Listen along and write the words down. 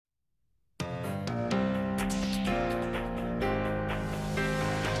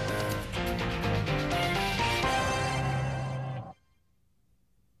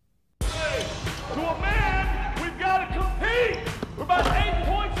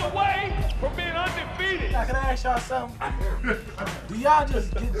ask y'all something? Do y'all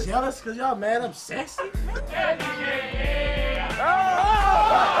just get jealous because y'all mad I'm sexy? You're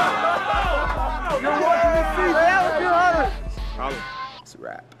watching the season. It's a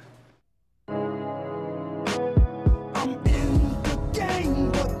wrap. I'm in the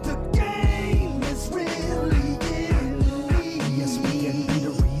game, but the game is really in me. Yes, we can be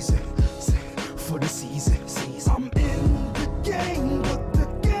the reason for the season. I'm in the game, but the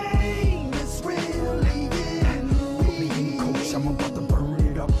game is really in me. Me, coach, I'm about to burn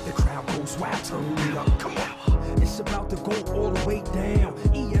it up. The crowd goes wild, turn it up. Come on. It's about to go all the way down.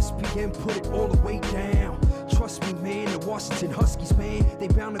 ESPN put it all the way down. Trust me, man, the Washington Huskies, man, they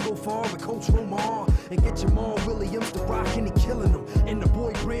bound to go far with Coach Romar and get Jamal Williams, the Rock, and he killing them. And the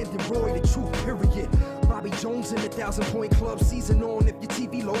boy Brandon Roy, the truth, period. Bobby Jones in the 1,000-point club, season on. If your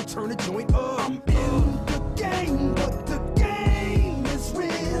TV low, turn the joint up. I'm in the game, but the game is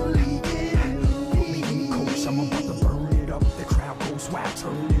really in me. Coach, I'm about to burn it up. The crowd goes wild,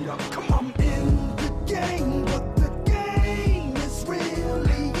 turn it up. Come on, I'm in the game, but the game is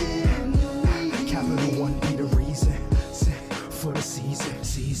really in me. Capital One be the reason for the season.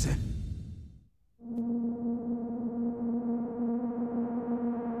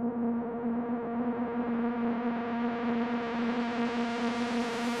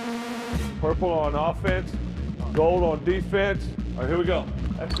 Purple on offense, gold on defense. All right, here we go.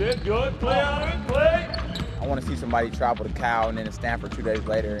 That's it, good. Play out of it, play. I want to see somebody travel to Cal and then to Stanford 2 days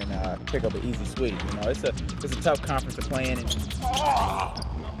later and pick up an easy sweep. You know, it's a tough conference to play in.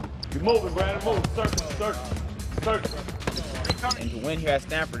 You're moving, Brandon, move. Circle. And to win here at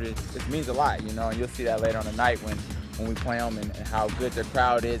Stanford, it means a lot, you know, and you'll see that later on the night when we play them and how good their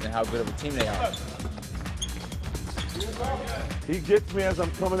crowd is and how good of a team they are. He gets me as I'm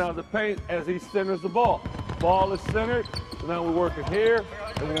coming out of the paint as he centers the ball. Ball is centered, so now we're working here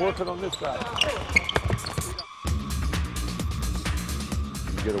and we're working on this side.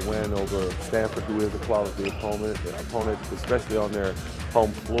 You get a win over Stanford, who is a quality opponent, especially on their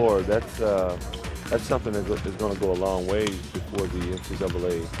home floor. That's something that is going to go a long way before the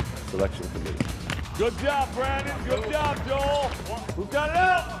NCAA selection committee. Good job, Brandon. Good job, Joel. Who got it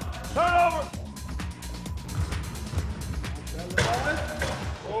out? Turnover.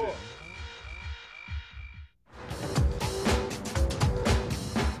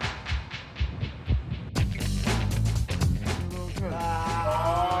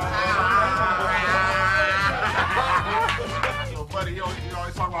 Little buddy, you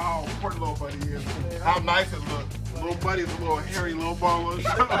always talk about how important little buddy is, how nice it looks. Little buddy's a little hairy, little ball. Check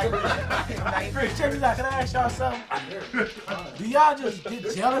this out. Can I ask y'all something? Do y'all just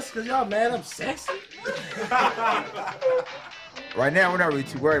get jealous because y'all mad I'm sexy? Right now, we're not really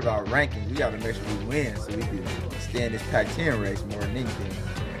too worried about rankings. We got to make sure we win so we can stay in this Pac-10 race more than anything.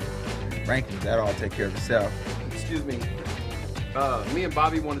 Rankings, that'll all take care of itself. Excuse me. Me and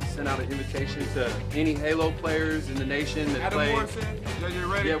Bobby wanted to send out an invitation to any Halo players in the nation that play.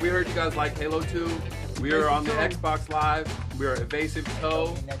 Ready? Yeah, we heard you guys like Halo 2. We are on the Xbox Live. We are Evasive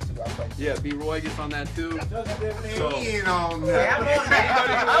Toe. Yeah, B. Roy gets on that too. So, he ain't on that.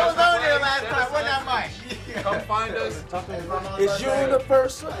 I was on there last time. Wasn't that Mike? Come find us. It's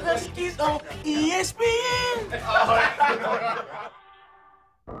Universal Huskies on ESPN.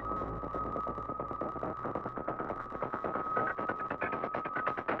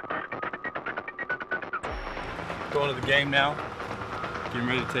 Going to the game now. Getting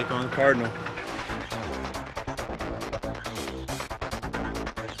ready to take on the Cardinal.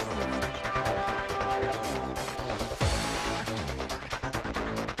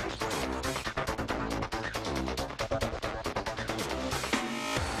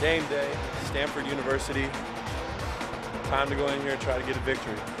 Game day, Stanford University. Time to go in here and try to get a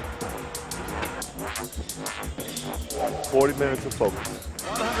victory. 40 minutes of focus.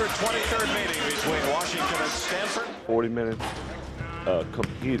 123rd meeting between Washington and Stanford. 40 minutes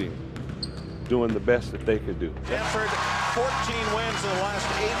competing, doing the best that they could do. Stanford, 14 wins in the last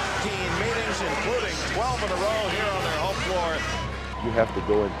 18 meetings, including 12 in a row here on their home floor. You have to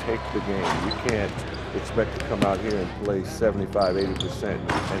go and take the game. You can't expect to come out here and play 75, 80%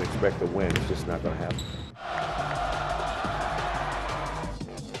 and expect to win. It's just not going to happen.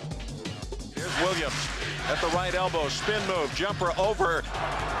 Here's Williams at the right elbow, spin move, jumper over.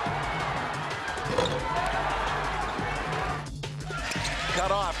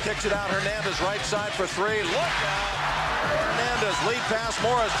 Cut off, kicks it out, Hernandez right side for three. Look out! Hernandez lead pass,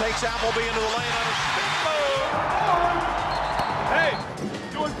 Morris takes Appleby into the lane on a spin move. Hey,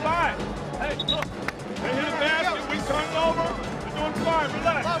 doing fine. Hey, look. They hit a basket, we turn it over. We're doing fine,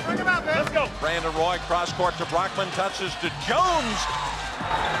 relax. Oh, bring him out, man. Let's go. Brandon Roy, cross court to Brockman, touches to Jones.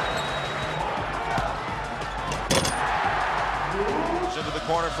 into the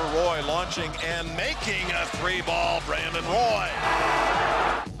corner for Roy, launching and making a 3-ball, Brandon Roy.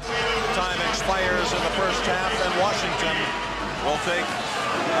 Time expires in the first half, and Washington will take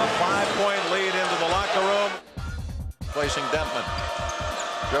a 5-point lead into the locker room. Placing Dentman.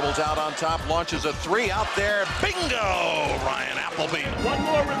 Dribbles out on top, launches a 3 out there. Bingo! Ryan Appleby. One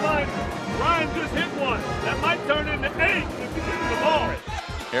more reminder. Ryan just hit one. That might turn into 8 if he gets the ball.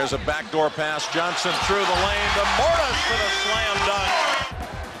 Here's a backdoor pass. Johnson through the lane to Morris for the slam dunk.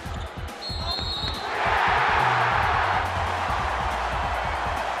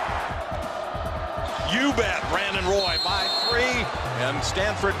 You bet. Brandon Roy by 3. And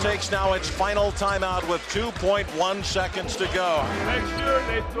Stanford takes now its final timeout with 2.1 seconds to go. Make sure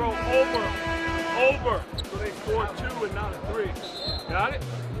they throw over, so they score 2 and not a 3. Got it?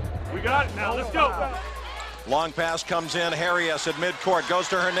 We got it now. Let's go. Long pass comes in. Harrius at midcourt goes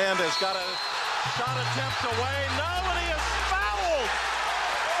to Hernandez. Got a shot attempt away. No, and he is fouled.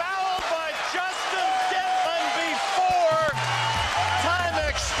 Fouled by Justin Dentman before time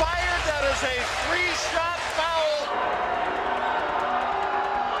expired. That is a 3-shot foul.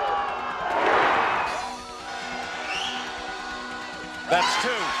 That's 2.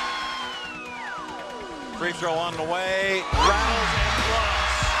 Free throw on the way. Rattles and drops.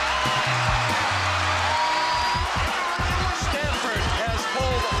 Stanford has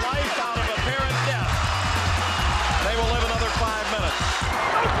pulled life out of apparent death. They will live another 5 minutes.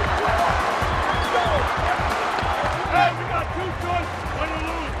 Hey, we got 2 choices. Win or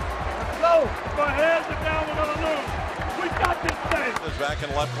lose. Let's go. If our heads are down, we're going to lose. We got this thing. Back in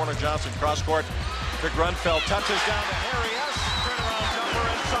the left corner, Johnson cross court to Grunfeld. Touches down to Harrius. Turnaround jumper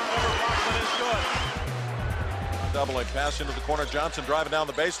inside over Brockman is good. Doubling pass into the corner. Johnson driving down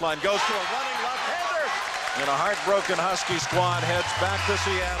the baseline. Goes to a running left-hander. And a heartbroken Husky squad heads back to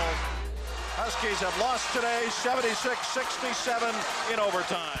Seattle. Huskies have lost today 76-67 in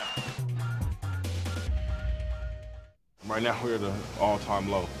overtime. Right now we're at an all-time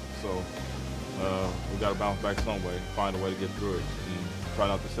low, so we got to bounce back some way, find a way to get through it, and try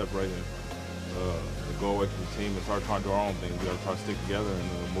not to separate and go away from the team and start trying to do our own thing. We got to try to stick together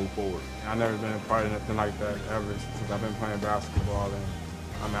and move forward. I've never been a part of nothing like that ever since I've been playing basketball, and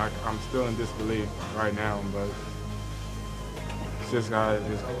I mean I'm still in disbelief right now, but it's just gotta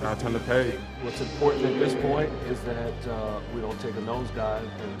turn the page. What's important at this point is that we don't take a nosedive,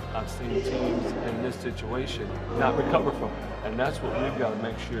 and I've seen teams in this situation not recover from it, and that's what we've got to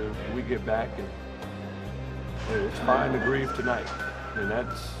make sure we get back. And it's fine to grieve tonight, and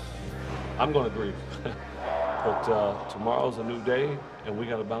I'm going to grieve, but tomorrow's a new day, and we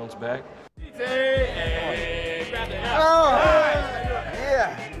got to bounce back.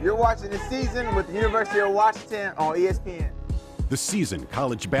 Yeah, you're watching The Season with the University of Washington on ESPN. The Season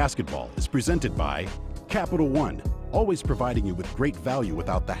College Basketball is presented by Capital One, always providing you with great value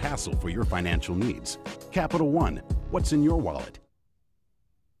without the hassle for your financial needs. Capital One, what's in your wallet?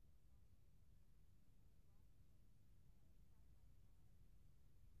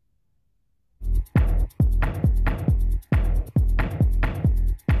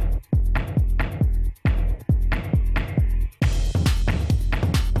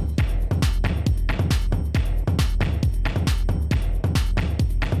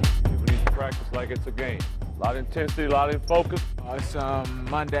 Like it's a game. A lot of intensity, a lot of focus. It's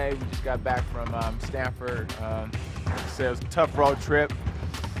Monday. We just got back from Stanford. So it was a tough road trip.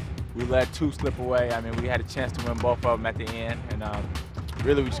 We let 2 slip away. I mean, we had a chance to win both of them at the end. And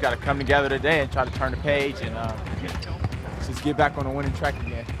really, we just got to come together today and try to turn the page and just get back on the winning track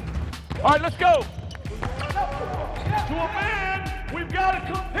again. All right, let's go. To a man, we've got to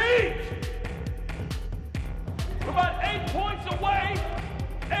compete. We're about 8 points away.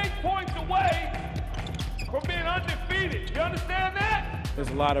 8 points away from being undefeated. You understand that? There's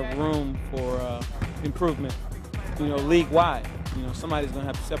a lot of room for improvement, league-wide. Somebody's going to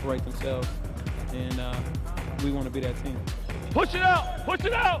have to separate themselves, and we want to be that team. Push it out. Push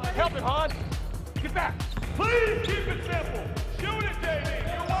it out. Help it, Hon. Get back. Please keep it simple. Shoot it,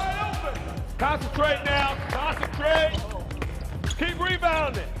 JD. You're wide open. Concentrate now. Concentrate. Keep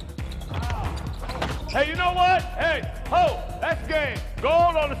rebounding. Hey, you know what? Hey, ho, that's game.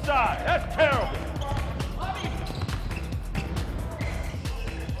 Goal on the side. That's terrible.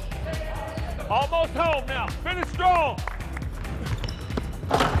 Almost home now. Finish strong.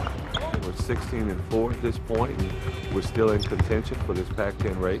 We're 16-4 at this point, and we're still in contention for this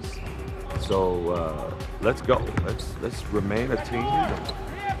Pac-10 race. So let's go. Let's remain a team and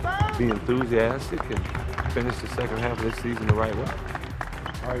be enthusiastic and finish the second half of this season the right way.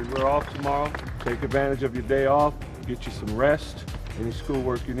 All right, we're off tomorrow. Take advantage of your day off. Get you some rest. Any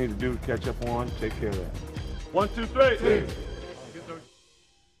schoolwork you need to do to catch up on, take care of that. 1, 2, 3.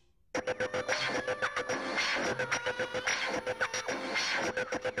 I'm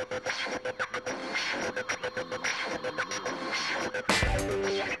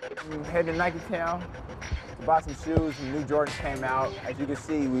heading to Nike Town to buy some shoes. Some new Jordans came out. As you can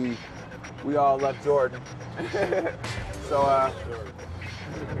see, we all love Jordan. So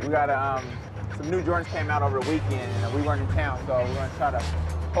we got some new Jordans came out over the weekend, and we weren't in town, so we're gonna try to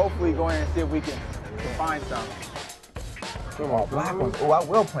hopefully go in and see if we can find some. Come on, black ones. Oh, I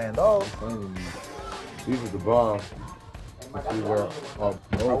will plan those. These are the bomb. I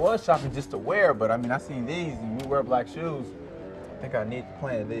was shopping just to wear, but I mean, I seen these, and we wear black shoes. I think I need to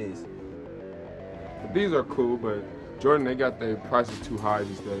plan these. These are cool, but Jordan, they got their prices too high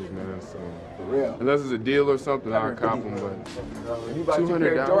these days, man. So for real, unless it's a deal or something, I'll cop them. But when you buy 2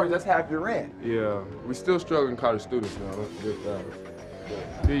 pair of Jordans, that's half your rent. Yeah, we still struggling college students now. Don't forget that.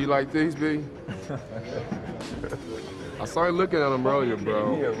 B, you like these, B? I saw you looking at them earlier,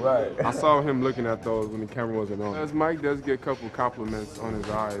 bro. Yeah, right. I saw him looking at those when the camera wasn't on. As Mike does get a couple compliments on his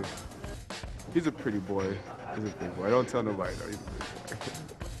eyes. He's a pretty boy. He's a pretty boy. Don't tell nobody though. He's a pretty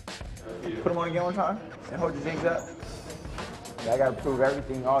boy. Put them on again one time and hold your jeans up. Yeah, I gotta prove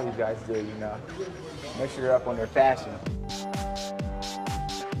everything all these guys do, you know. Make sure they're up on their fashion.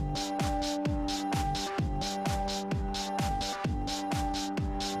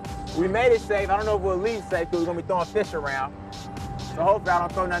 We made it safe. I don't know if we'll leave safe because we're gonna be throwing fish around. So hopefully I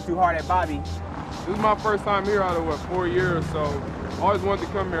don't throw nothing too hard at Bobby. This is my first time here out of, what, 4 years, so I always wanted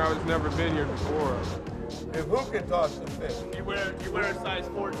to come here. I've just never been here before. If who can toss some fish? You wear a size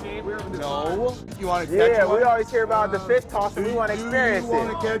 14? No. You want to catch one? Yeah, we always hear about the fish toss and we want to experience it. You want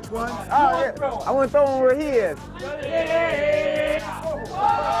to catch one? Oh, yeah. I want to throw one where he is. Yeah!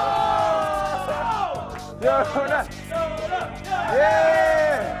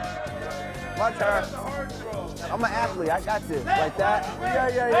 My turn. I'm an athlete. I got this. Like that?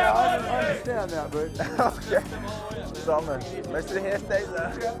 Yeah. I understand that, but. Okay. So I'm going to make sure the head stays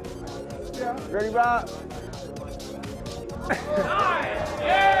up. Ready, Bob?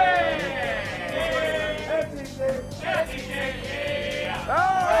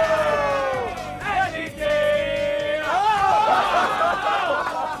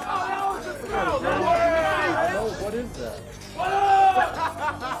 What is that?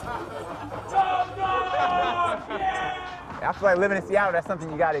 I feel like living in Seattle, that's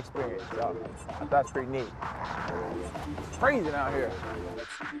something you got to experience. So I thought that's pretty neat. It's freezing out here.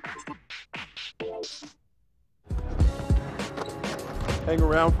 Hang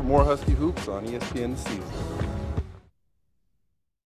around for more Husky hoops on ESPN this season.